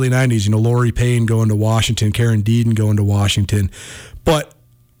the early 90s, Lori Payne going to Washington, Karen Deeden going to Washington. But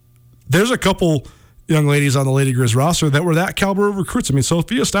there's a couple young ladies on the Lady Grizz roster that were that caliber of recruits. I mean,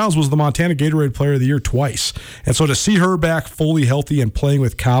 Sophia Stiles was the Montana Gatorade Player of the Year twice. And so to see her back fully healthy and playing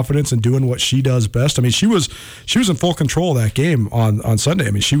with confidence and doing what she does best, I mean, she was in full control of that game on Sunday.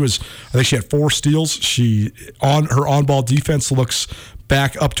 I mean, I think she had 4 steals. Her on-ball defense looks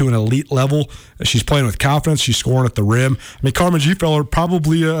back up to an elite level. She's playing with confidence. She's scoring at the rim. I mean, Carmen Gfeller,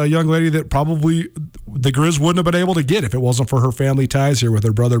 probably a young lady that probably the Grizz wouldn't have been able to get if it wasn't for her family ties here with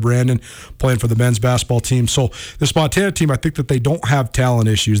her brother Brandon playing for the men's basketball team. So this Montana team, I think that they don't have talent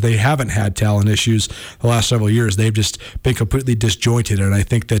issues. They haven't had talent issues the last several years. They've just been completely disjointed, and I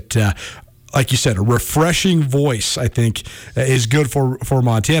think that like you said, a refreshing voice, I think, is good for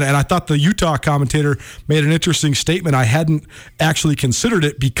Montana. And I thought the Utah commentator made an interesting statement. I hadn't actually considered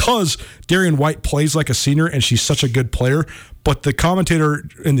it because Darian White plays like a senior and she's such a good player. But the commentator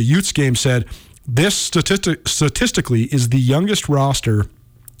in the Utes game said, this statistically is the youngest roster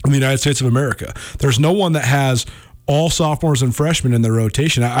in the United States of America. There's no one that has all sophomores and freshmen in their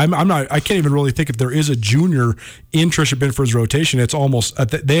rotation. I can't even really think if there is a junior in Tricia Binford's rotation. It's almost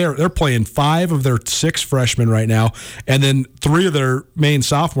they're playing 5 of their 6 freshmen right now, and then 3 of their main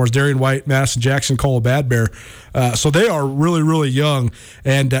sophomores: Darian White, Madison Jackson, Cole Badbear. So they are really, really young,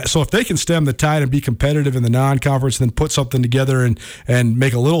 and so if they can stem the tide and be competitive in the non-conference, then put something together and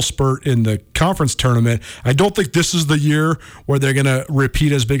make a little spurt in the conference tournament, I don't think this is the year where they're going to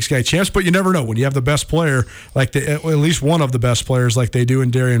repeat as Big Sky champs. But you never know when you have the best player, like at least one of the best players, like they do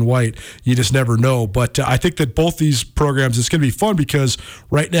in Darian White. You just never know. But I think that both these programs, it's going to be fun because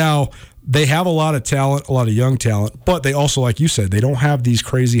right now they have a lot of talent, a lot of young talent, but they also, like you said, they don't have these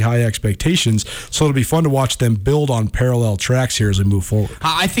crazy high expectations. So it'll be fun to watch them build on parallel tracks here as we move forward.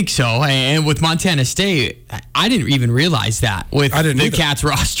 I think so. And with Montana State, I didn't even realize that with the Cats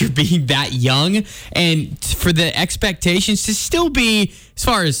roster being that young, and for the expectations to still be as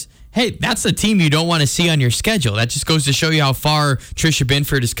far as, hey, that's a team you don't want to see on your schedule. That just goes to show you how far Tricia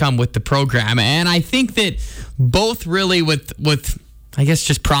Binford has come with the program. And I think that both really with I guess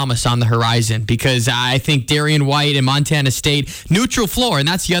just promise on the horizon, because I think Darian White and Montana State, neutral floor, and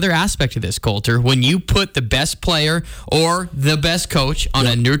that's the other aspect of this, Coulter. When you put the best player or the best coach on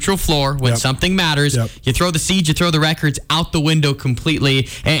a neutral floor when something matters, you throw the seeds, you throw the records out the window completely.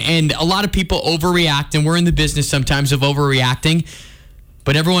 And a lot of people overreact, and we're in the business sometimes of overreacting.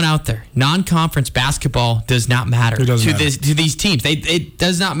 But everyone out there, non-conference basketball does not matter to these teams. It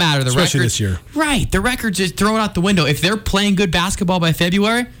does not matter. Especially this year. Right. The records just throw it out the window. If they're playing good basketball by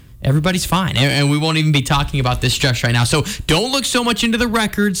February, everybody's fine. And we won't even be talking about this stretch right now. So don't look so much into the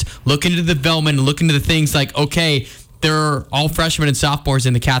records. Look into the development and look into the things like, okay, there are all freshmen and sophomores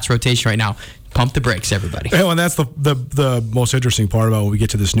in the Cats rotation right now. Pump the brakes, everybody. And that's the most interesting part about when we get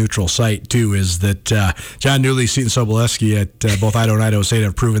to this neutral site, too, is that John Newley, Seton Sobolewski at both Idaho and Idaho State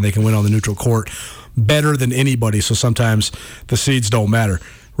have proven they can win on the neutral court better than anybody, so sometimes the seeds don't matter.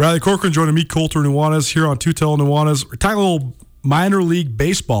 Riley Corcoran joining me, Coulter Nuanez, here on Tutel Nuanez. We're talking a little minor league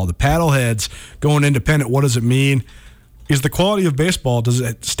baseball. The Paddleheads going independent. What does it mean? Is the quality of baseball, does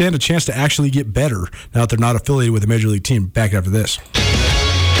it stand a chance to actually get better now that they're not affiliated with a major league team? Back after this.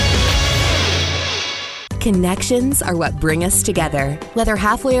 Connections are what bring us together, whether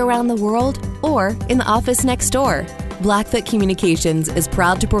halfway around the world or in the office next door. Blackfoot Communications is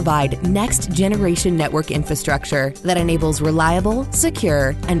proud to provide next-generation network infrastructure that enables reliable,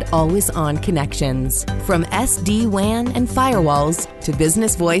 secure, and always-on connections. From SD-WAN and firewalls to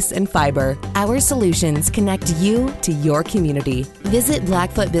business voice and fiber, our solutions connect you to your community. Visit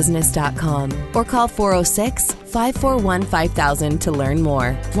blackfootbusiness.com or call 406-541-5000 to learn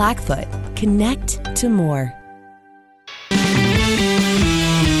more. Blackfoot. Connect to more.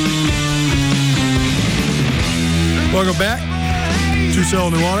 Welcome back to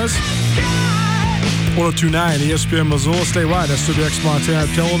Tucson, Nuanez. 1029 ESPN Missoula statewide, SWX Montana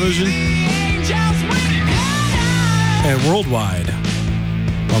Television, and worldwide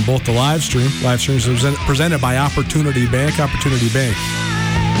on both the live stream. Live streams are presented by Opportunity Bank. Opportunity Bank.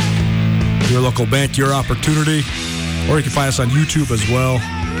 Your local bank, your opportunity. Or you can find us on YouTube as well.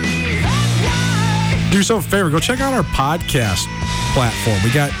 Do yourself a favor, go check out our podcast platform.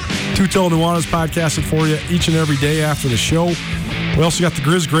 We got Tutel Nuanez podcasting for you each and every day after the show. We also got the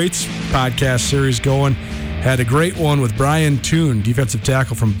Grizz Greats podcast series going. Had a great one with Brian Toon, defensive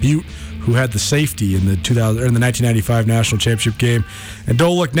tackle from Butte, who had the safety in the 1995 National Championship game. And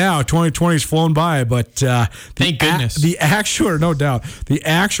don't look now, 2020's flown by, but thank goodness. The actual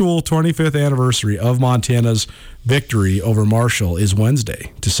 25th anniversary of Montana's victory over Marshall is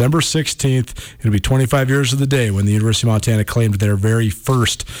Wednesday, December 16th. It'll be 25 years of the day when the University of Montana claimed their very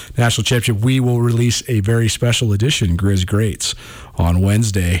first national championship. We will release a very special edition, Grizz Greats, on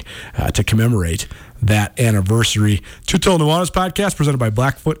Wednesday to commemorate that anniversary. Tutel Nuanez podcast presented by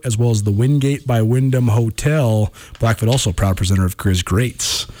Blackfoot as well as the Wingate by Wyndham Hotel. Blackfoot also a proud presenter of Grizz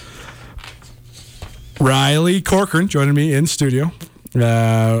Greats. Riley Corcoran joining me in studio.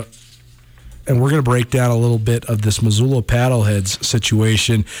 And we're going to break down a little bit of this Missoula Paddleheads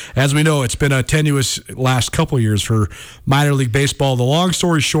situation. As we know, it's been a tenuous last couple of years for minor league baseball. The long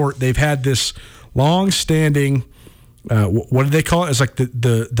story short, they've had this long-standing, what did they call it? It's like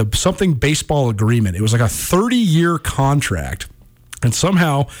the something baseball agreement. It was like a 30-year contract. And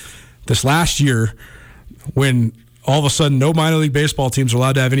somehow this last year, when all of a sudden no minor league baseball teams are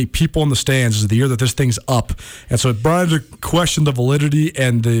allowed to have any people in the stands, is the year that this thing's up. And so it brought into question the validity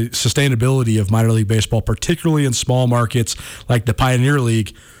and the sustainability of minor league baseball, particularly in small markets like the Pioneer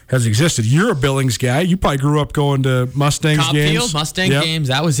League has existed. You're a Billings guy. You probably grew up going to Mustangs Cobb games. Field, Mustang games,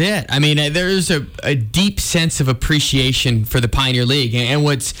 that was it. I mean, there's a deep sense of appreciation for the Pioneer League. And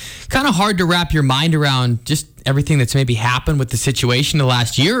what's kind of hard to wrap your mind around, just everything that's maybe happened with the situation the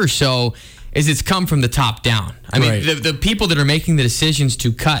last year or so, is it's come from the top down. I mean, the people that are making the decisions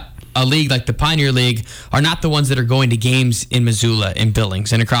to cut a league like the Pioneer League are not the ones that are going to games in Missoula and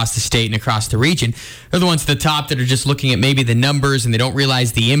Billings and across the state and across the region. They're the ones at the top that are just looking at maybe the numbers and they don't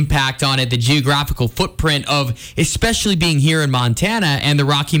realize the impact on it, the geographical footprint of especially being here in Montana and the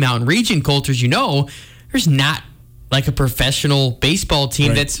Rocky Mountain region, Colt, as you know, there's not like a professional baseball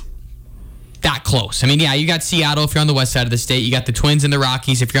team that's that close. I mean, yeah, you got Seattle if you're on the west side of the state. You got the Twins and the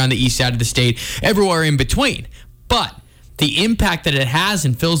Rockies if you're on the east side of the state. Everywhere in between. But the impact that it has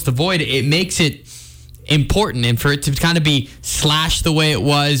and fills the void, it makes it important. And for it to kind of be slashed the way it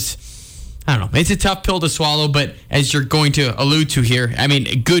was, I don't know. It's a tough pill to swallow, but as you're going to allude to here, I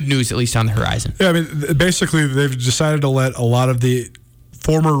mean, good news at least on the horizon. Yeah, I mean, basically they've decided to let a lot of the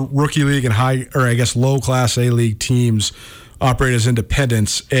former rookie league and low class A league teams operate as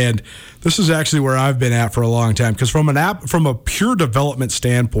independents, and this is actually where I've been at for a long time, because from a pure development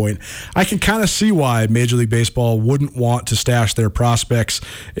standpoint, I can kind of see why Major League Baseball wouldn't want to stash their prospects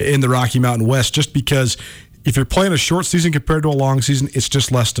in the Rocky Mountain West, just because if you're playing a short season compared to a long season, it's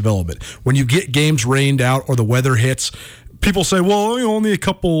just less development. When you get games rained out or the weather hits, people say, well, only a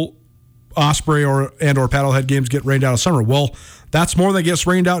couple Osprey or Paddlehead games get rained out in summer. Well, that's more than gets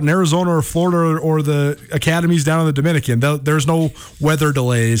rained out in Arizona or Florida or the academies down in the Dominican. There's no weather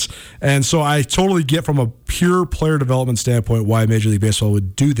delays. And so I totally get from a pure player development standpoint why Major League Baseball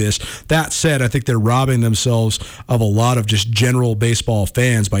would do this. That said, I think they're robbing themselves of a lot of just general baseball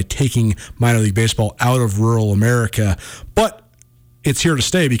fans by taking minor league baseball out of rural America. But it's here to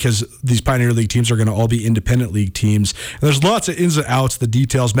stay because these Pioneer League teams are going to all be independent league teams. And there's lots of ins and outs, the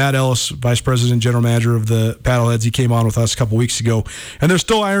details. Matt Ellis, Vice President, General Manager of the Paddleheads, he came on with us a couple weeks ago, and they're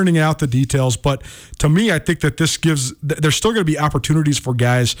still ironing out the details. But to me, I think that there's still going to be opportunities for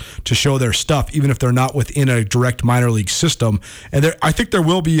guys to show their stuff, even if they're not within a direct minor league system. And I think there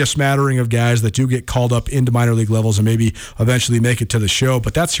will be a smattering of guys that do get called up into minor league levels and maybe eventually make it to the show.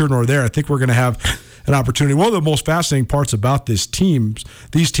 But that's here nor there. I think we're going to have an opportunity. One of the most fascinating parts about these teams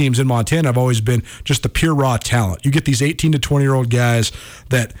in Montana have always been just the pure raw talent. You get these 18 to 20-year-old guys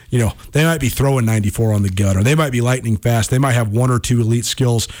that, they might be throwing 94 on the gun, or they might be lightning fast. They might have one or two elite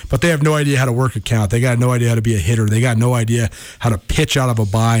skills, but they have no idea how to work a count. They got no idea how to be a hitter. They got no idea how to pitch out of a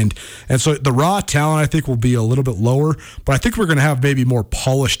bind. And so the raw talent, I think, will be a little bit lower, but I think we're going to have maybe more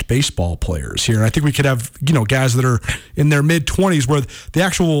polished baseball players here. I think we could have, guys that are in their mid-20s where the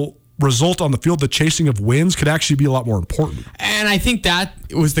actual result on the field, the chasing of wins, could actually be a lot more important. And I think that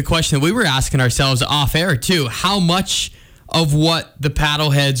was the question that we were asking ourselves off air too. How much of what the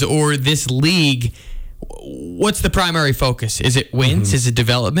Paddleheads or this league, what's the primary focus? Is it wins? Mm-hmm. Is it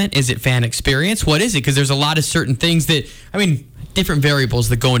development? Is it fan experience? What is it? Because there's a lot of certain things that, different variables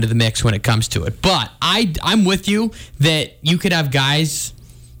that go into the mix when it comes to it. But I'm with you that you could have guys,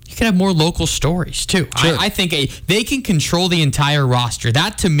 you could have more local stories too. Sure. I think they can control the entire roster.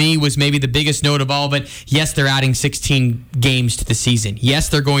 That to me was maybe the biggest note of all of it. Yes, they're adding 16 games to the season. Yes,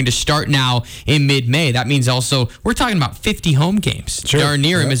 they're going to start now in mid-May. That means also we're talking about 50 home games. Sure. Darn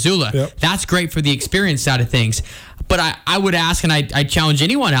near in Missoula. Yep. That's great for the experience side of things. But I would ask, and I challenge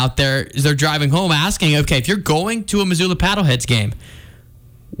anyone out there as they're driving home asking, okay, if you're going to a Missoula Paddleheads game,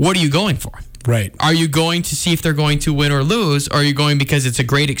 what are you going for? Right. Are you going to see if they're going to win or lose? Or are you going because it's a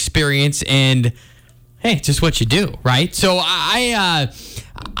great experience and, hey, it's just what you do, right? So I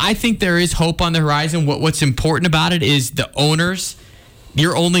think there is hope on the horizon. What's important about it is the owners.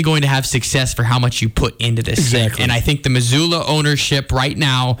 You're only going to have success for how much you put into this thing. And I think the Missoula ownership right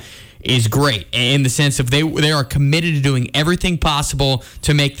now is great in the sense of they are committed to doing everything possible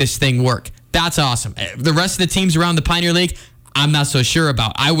to make this thing work. That's awesome. The rest of the teams around the Pioneer League, I'm not so sure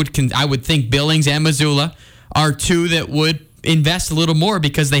about. I would think Billings and Missoula are two that would invest a little more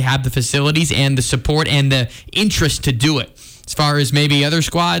because they have the facilities and the support and the interest to do it. As far as maybe other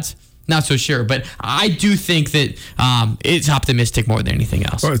squads, not so sure. But I do think that it's optimistic more than anything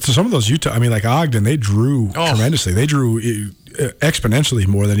else. Well, so some of those Utah, like Ogden, they drew tremendously. They drew exponentially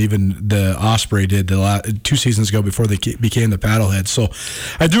more than even the Osprey did 2 seasons ago before they became the Paddleheads. So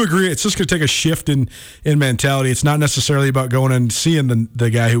I do agree. It's just going to take a shift in mentality. It's not necessarily about going and seeing the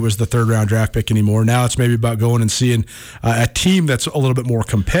guy who was the 3rd-round draft pick anymore. Now it's maybe about going and seeing a team that's a little bit more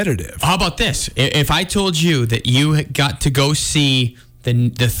competitive. How about this? If I told you that you got to go see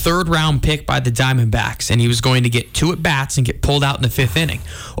the 3rd-round pick by the Diamondbacks, and he was going to get 2 at-bats and get pulled out in the 5th inning.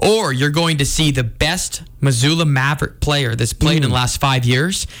 Or you're going to see the best Missoula Maverick player that's played in the last 5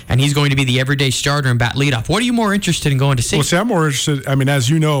 years, and he's going to be the everyday starter and bat leadoff. What are you more interested in going to see? Well, see, I'm more interested, as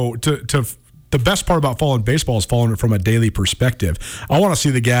you know, the best part about following baseball is following it from a daily perspective. I want to see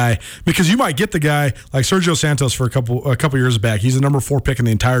the guy, because you might get the guy like Sergio Santos for a couple years back. He's the number 4 pick in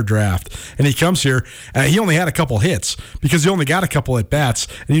the entire draft, and he comes here and he only had a couple hits because he only got a couple at bats,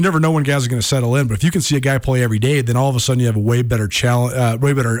 and you never know when guys are going to settle in. But if you can see a guy play every day, then all of a sudden you have a way better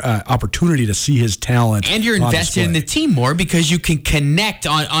opportunity to see his talent. And you're invested in the team more because you can connect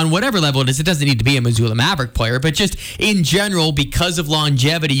on whatever level it is. It doesn't need to be a Missoula Maverick player, but just in general, because of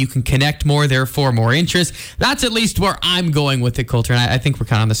longevity, you can connect more. Therefore, more interest. That's at least where I'm going with it, Colter, and I think we're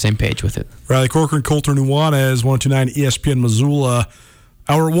kind of on the same page with it. Riley Corcoran, Colter Nuanez, 102.9 ESPN Missoula.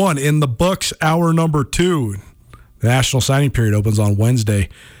 Hour 1 in the books. Hour number 2. The national signing period opens on Wednesday.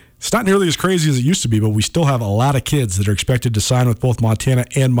 It's not nearly as crazy as it used to be, but we still have a lot of kids that are expected to sign with both Montana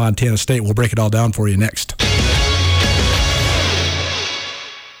and Montana State. We'll break it all down for you next.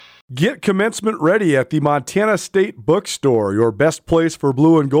 Get commencement ready at the Montana State Bookstore, your best place for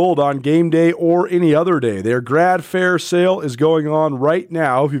blue and gold on game day or any other day. Their grad fair sale is going on right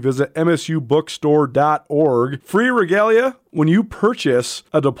now if you visit msubookstore.org. Free regalia when you purchase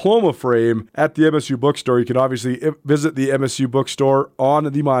a diploma frame at the MSU Bookstore. You can obviously visit the MSU Bookstore on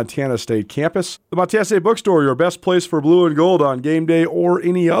the Montana State campus. The Montana State Bookstore, your best place for blue and gold on game day or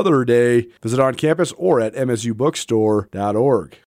any other day. Visit on campus or at msubookstore.org.